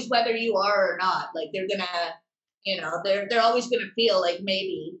 not always whether you are or not. Like they're going to, you know, they're always going to feel like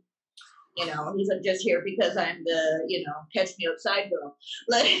maybe, you know, he's just here because I'm the, you know, Catch Me Outside girl.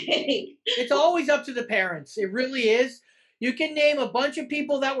 Like, it's always up to the parents. It really is. You can name a bunch of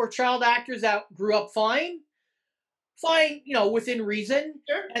people that were child actors that grew up fine, you know, within reason.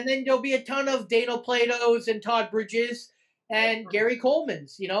 Sure. And then there'll be a ton of Dano Plato's and Todd Bridges and Gary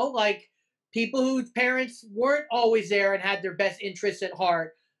Coleman's, you know, like people whose parents weren't always there and had their best interests at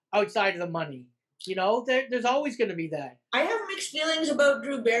heart outside of the money. You know, there's always going to be that. I have mixed feelings about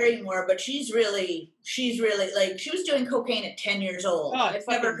Drew Barrymore, but she's really, like, she was doing cocaine at 10 years old. Oh, I've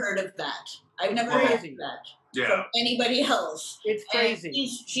never heard of that. I've never heard of that from anybody else. It's crazy. And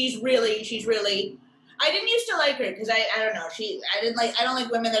she's really, I didn't used to like her because I don't know. I don't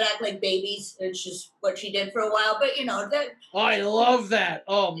like women that act like babies. It's just what she did for a while. But you know that. Oh, I love that.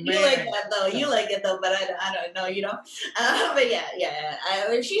 Oh man. You like that though. You like it though, but I don't know. You know. But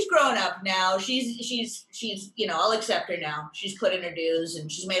yeah. She's grown up now. She's you know, I'll accept her now. She's put in her dues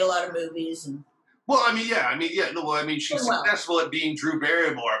and she's made a lot of movies and. Well, I mean, yeah. No, well, I mean, she's successful at being Drew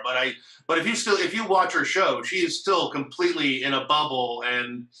Barrymore, but if you watch her show, she is still completely in a bubble,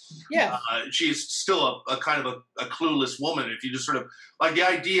 and she's still a kind of a clueless woman. If you just sort of like the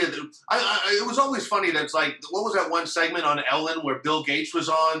idea that it was always funny that it's like, what was that one segment on Ellen where Bill Gates was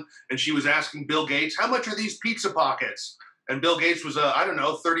on, and she was asking Bill Gates, how much are these pizza pockets? And Bill Gates was, I don't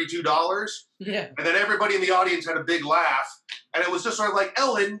know, $32. Yeah. And then everybody in the audience had a big laugh. And it was just sort of like,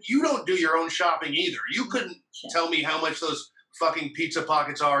 Ellen, you don't do your own shopping either. You couldn't tell me how much those fucking pizza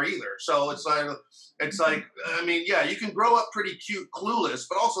pockets are either. So it's like, I mean, yeah, you can grow up pretty cute, clueless,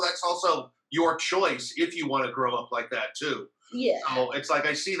 but also that's also your choice if you want to grow up like that too. Yeah. So it's like,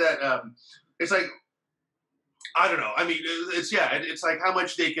 I see that, it's like, I don't know. I mean, it's like how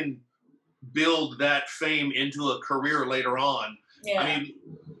much they can build that fame into a career later on. Yeah. I mean,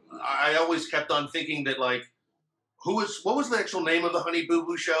 I always kept on thinking that, like, what was the actual name of the Honey Boo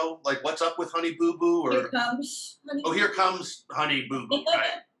Boo show? Like, What's Up with Honey Boo Boo? Or Here Comes Honey Boo Boo. Here Comes Honey Boo Boo.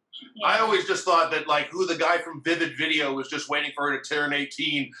 Right? Yeah. I always just thought that, like, who the guy from Vivid Video was just waiting for her to turn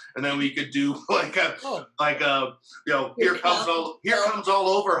 18, and then we could do Here comes all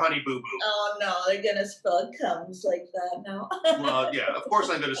over Honey Boo Boo. Oh no, they're gonna spell comes like that now. Well, yeah, of course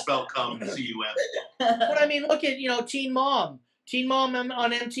I'm gonna spell cum C-U-M. But I mean, look at Teen Mom. Teen Mom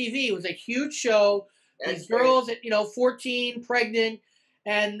on MTV was a huge show. These girls at 14, pregnant,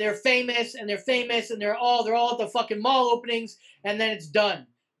 and they're famous, and they're all at the fucking mall openings, and then it's done.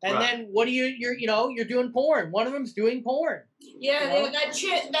 And then what do you're doing porn. One of them's doing porn. Yeah, that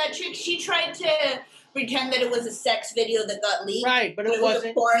chick, she tried to pretend that it was a sex video that got leaked. Right, but it wasn't.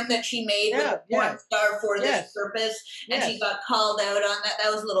 A porn that she made with a porn star for this purpose, and she got called out on that.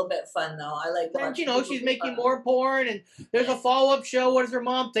 That was a little bit fun, though. I like that. And, she's making more porn, and there's a follow-up show. What does her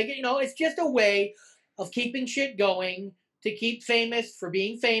mom think? It's just a way of keeping shit going, to keep famous for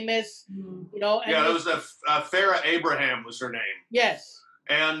being famous. And it was Farrah Abraham was her name. Yes.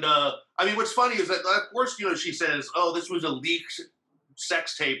 And, I mean, what's funny is that, of course, she says, oh, this was a leaked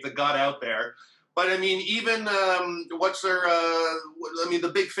sex tape that got out there. But, I mean, even, the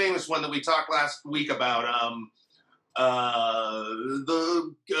big famous one that we talked last week about,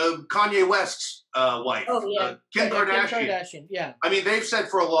 the Kanye West's wife, Kim Kardashian. Kim Kardashian, yeah. I mean, they've said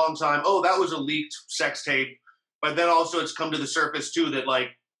for a long time, oh, that was a leaked sex tape. But then also it's come to the surface, too, that,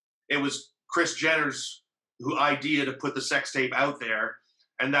 like, it was Kris Jenner's idea to put the sex tape out there.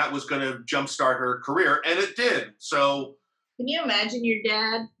 And that was going to jumpstart her career, and it did. So, can you imagine your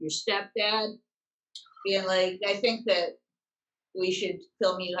stepdad, being like, "I think that we should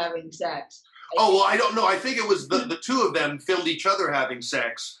film you having sex"? I don't know. I think it was the two of them filmed each other having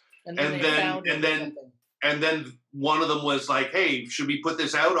sex, and then one of them was like, "Hey, should we put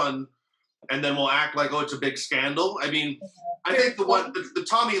this out on?" And then we'll act like, "Oh, it's a big scandal." I mean, I think the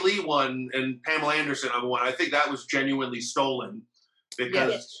Tommy Lee one and Pamela Anderson one, I think that was genuinely stolen.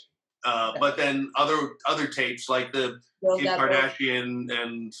 Because, but then other tapes like the Kim Kardashian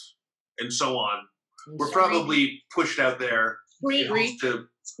and so on were probably pushed out there.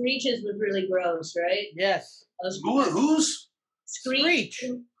 Screeches was really gross, right? Yes. Who's? Screech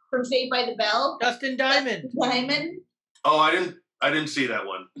from Saved by the Bell. Dustin Diamond. Oh, I didn't see that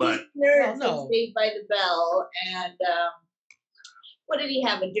one, but from Saved by the Bell, and what did he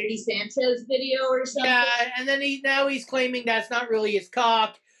have, a Dirty Sanchez video or something? Yeah, and then he's claiming that's not really his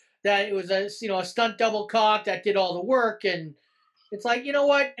cock, that it was a stunt double cock that did all the work, and it's like, you know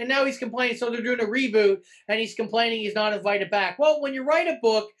what? And now he's complaining, so they're doing a reboot, and he's complaining he's not invited back. Well, when you write a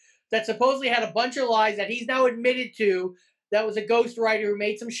book that supposedly had a bunch of lies that he's now admitted to, that was a ghostwriter who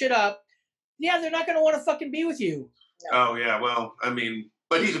made some shit up, yeah, they're not going to want to fucking be with you. No. Oh, yeah, well, I mean,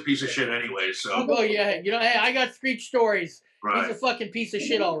 but he's a piece of shit anyway, so. Oh, yeah, hey, I got Screech stories. Right. He's a fucking piece of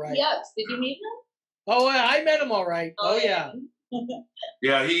shit, all right. Yes. Did you meet him? Oh, I met him all right. Oh yeah.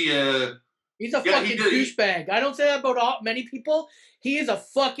 Yeah, he's a fucking douchebag. I don't say that about many people. He is a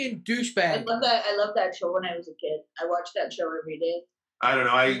fucking douchebag. I love that show when I was a kid. I watched that show every day. I don't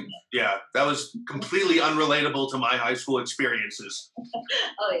know. That was completely unrelatable to my high school experiences.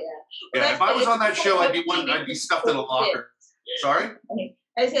 Oh yeah. Yeah, if I was on that show, I'd be stuffed in a locker. Sorry?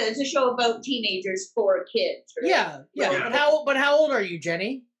 I said it's a show about teenagers for kids. Right? Yeah. But how old are you,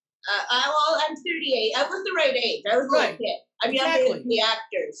 Jenny? I'm 38. I was the right age. I was a little kid. I'm younger than the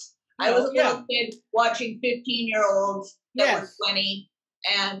actors. I was a little kid watching 15-year-olds that were 20.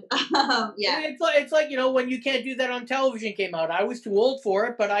 And it's like when You Can't Do That on Television came out. I was too old for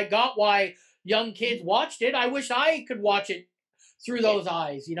it, but I got why young kids watched it. I wish I could watch it through those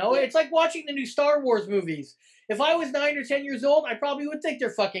eyes. It's like watching the new Star Wars movies. If I was 9 or 10 years old, I probably would think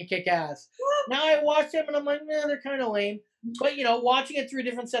they're fucking kick-ass. Now I watch them and I'm like, they're kind of lame. But, watching it through a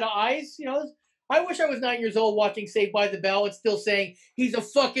different set of eyes, I wish I was 9 years old watching Saved by the Bell and still saying he's a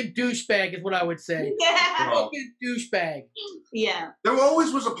fucking douchebag is what I would say. Yeah. Fucking douchebag. Yeah. There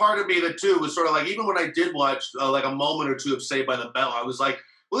always was a part of me that too was sort of like, even when I did watch like a moment or two of Saved by the Bell, I was like,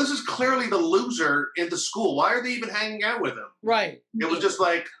 well, this is clearly the loser in the school. Why are they even hanging out with him? Right. It was just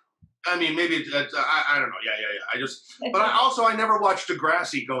like, I mean, maybe I don't know. Yeah. But I never watched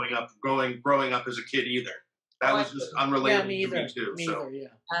Degrassi growing up as a kid either. That was just unrelated to me too.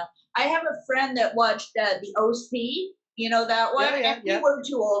 I have a friend that watched the OC. You know that one? Yeah, and we were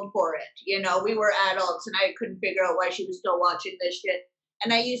too old for it. You know, we were adults, and I couldn't figure out why she was still watching this shit.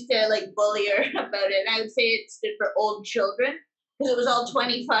 And I used to like bully her about it. And I would say it stood for old children because it was all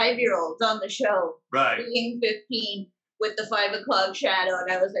 25-year-olds on the show, right? Being 15 with the 5 o'clock shadow,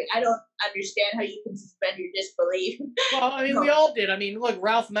 and I was like, I don't understand how you can suspend your disbelief. Well, I mean, we all did. I mean, look,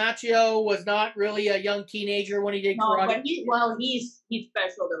 Ralph Macchio was not really a young teenager when he did karate. But he's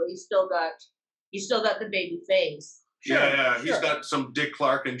special though. He's still got the baby face. Sure, he's got some Dick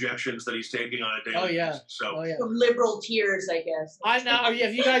Clark injections that he's taking on a daily basis. So some liberal tears, I guess.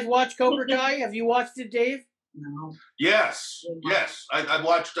 Have you guys watched Cobra Kai? Have you watched it, Dave? No. Yes. I've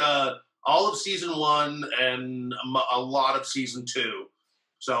watched all of season 1 and a lot of season 2.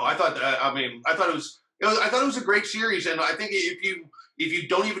 So I thought it was a great series, and I think if you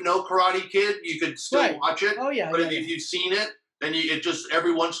don't even know Karate Kid, you could still watch it. Oh yeah. But if you've seen it, then it just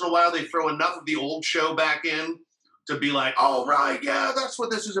every once in a while they throw enough of the old show back in to be like, oh right, yeah, that's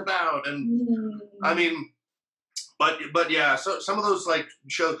what this is about. And I mean, but yeah, so some of those like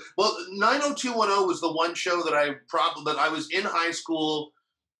shows. Well, 90210 was the one show that I was in high school,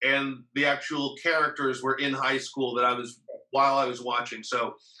 and the actual characters were in high school while I was watching.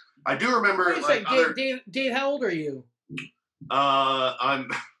 So I do remember. Dave, how old are you? I'm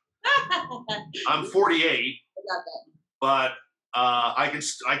 48. I got that. But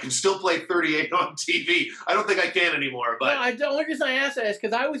I can still play 38 on TV. I don't think I can anymore. But the only reason I asked that is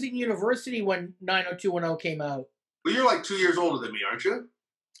because I was in university when 90210 came out. Well, you're like 2 years older than me, aren't you?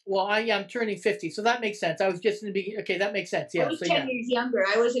 Well, I'm turning 50, so that makes sense. I was just in the beginning. Okay, that makes sense. Yeah, I was 10 years younger.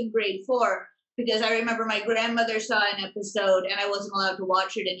 I was in grade 4 because I remember my grandmother saw an episode and I wasn't allowed to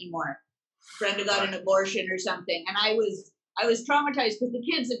watch it anymore. Brenda got an abortion or something, and I was traumatized because the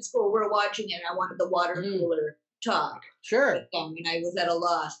kids at school were watching it. And I wanted the water cooler talk. Sure. With them, and I was at a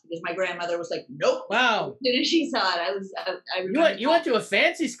loss because my grandmother was like, "Nope." Wow. As soon as she saw it, You went to a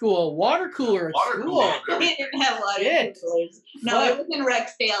fancy school, water cooler at school. We didn't have water coolers. No, it was in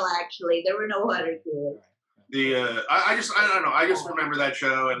Rexdale actually. There were no water coolers. I don't know. I just remember that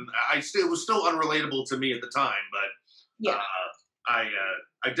show, and it was still unrelatable to me at the time. But I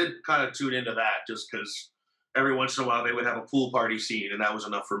did kind of tune into that just because every once in a while they would have a pool party scene, and that was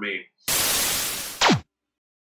enough for me.